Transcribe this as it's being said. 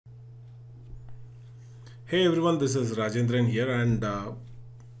Hey everyone, this is Rajendran here, and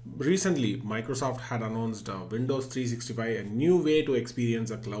recently Microsoft had announced Windows 365, a new way to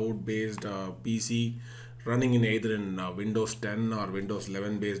experience a cloud-based PC running in either in Windows 10 or Windows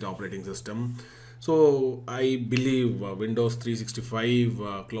 11 based operating system. So I believe Windows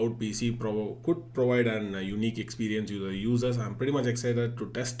 365 Cloud PC could provide an unique experience to the users. I'm pretty much excited to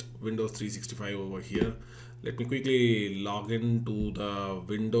test Windows 365 over here. Let me quickly log in to the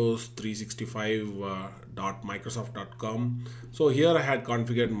Windows 365 .microsoft.com. So here I had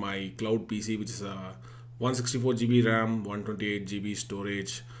configured my cloud PC, which is a 164 GB RAM, 128 GB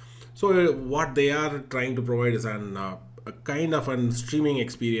storage. So what they are trying to provide is a kind of an streaming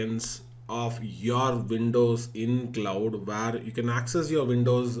experience of your Windows in cloud, where you can access your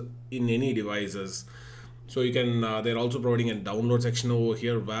Windows in any devices. So you can they're also providing a download section over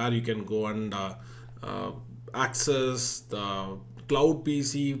here where you can go and uh, access the cloud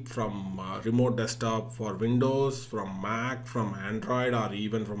PC from remote desktop for Windows, from Mac, from Android, or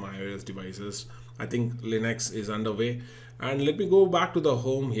even from iOS devices. I think Linux is underway. And let me go back to the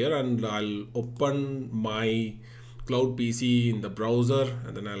home here, and I'll open my cloud PC in the browser,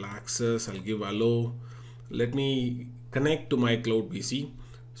 and then I'll give allow. Let me connect to my cloud PC.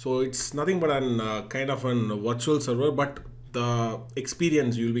 So it's nothing but an kind of an virtual server, but the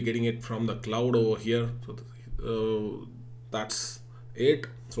experience you'll be getting it from the cloud over here. So that's it.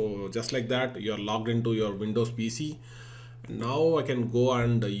 So just like that, you're logged into your Windows PC. Now I can go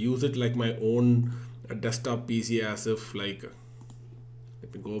and use it like my own desktop PC, as if like,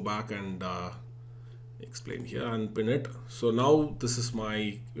 let me go back and explain here and pin it. So now this is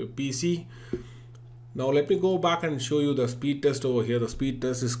my PC. Now let me go back and show you the speed test over here. The speed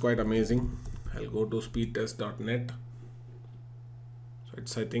test is quite amazing. I'll go to speedtest.net.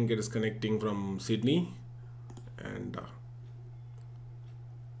 So I think it is connecting from Sydney, and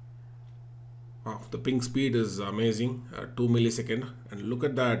wow, the ping speed is amazing, 2 millisecond. And look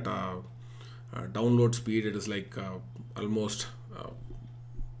at that download speed. It is like almost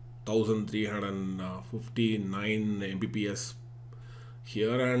 1359 Mbps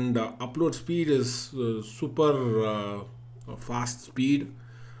here, and upload speed is super fast speed.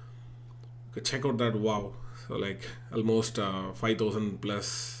 Okay, check out that. Wow, so like almost 5000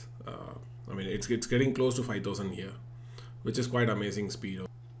 plus. I mean, it's getting close to 5000 here, which is quite amazing speed.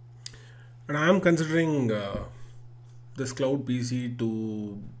 And I am considering this cloud PC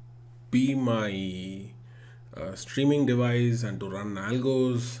to be my streaming device and to run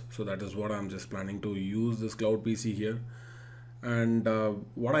algos. So that is what I'm just planning to use this cloud PC here. And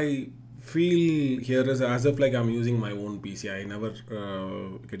what I feel here is as if like I'm using my own PC. I never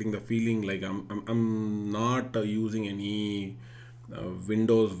getting the feeling like I'm not using any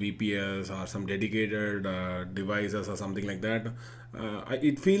Windows VPS or some dedicated devices or something like that.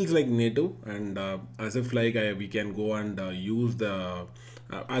 It feels like native, and as if like we can go and use the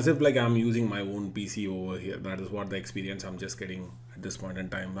as if like I'm using my own PC over here. That is what the experience I'm just getting at this point in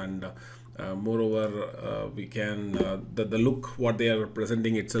time. And moreover, we can the look what they are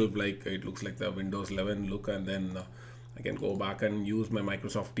presenting itself, like it looks like the Windows 11 look. And then I can go back and use my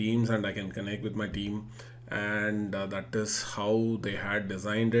Microsoft Teams, and I can connect with my team, and that is how they had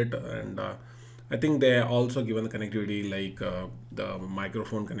designed it. And I think they also given the connectivity, like the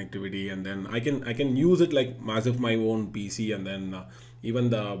microphone connectivity, and then I can use it like as if my own PC. And then even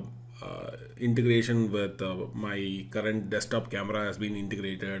the integration with my current desktop camera has been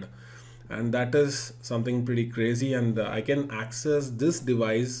integrated, and that is something pretty crazy. And I can access this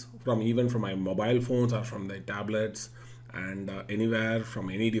device from even from my mobile phones or from the tablets, and anywhere from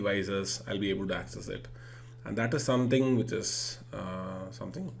any devices I'll be able to access it. And that is something which is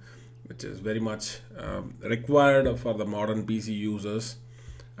very much required for the modern PC users.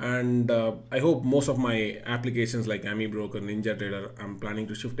 And I hope most of my applications like AmiBroker, NinjaTrader, I'm planning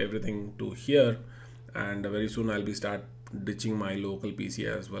to shift everything to here, and very soon I'll be start ditching my local PC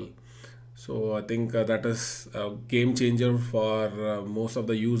as well. So I think that is a game changer for most of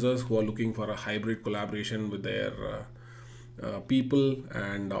the users who are looking for a hybrid collaboration with their people,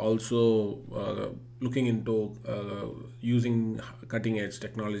 and also looking into using cutting edge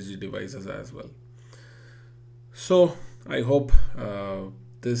technology devices as well. So I hope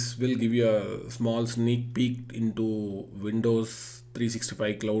this will give you a small sneak peek into Windows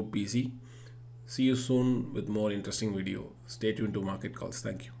 365 Cloud PC. See you soon with more interesting video. Stay tuned to Market Calls.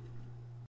 Thank you.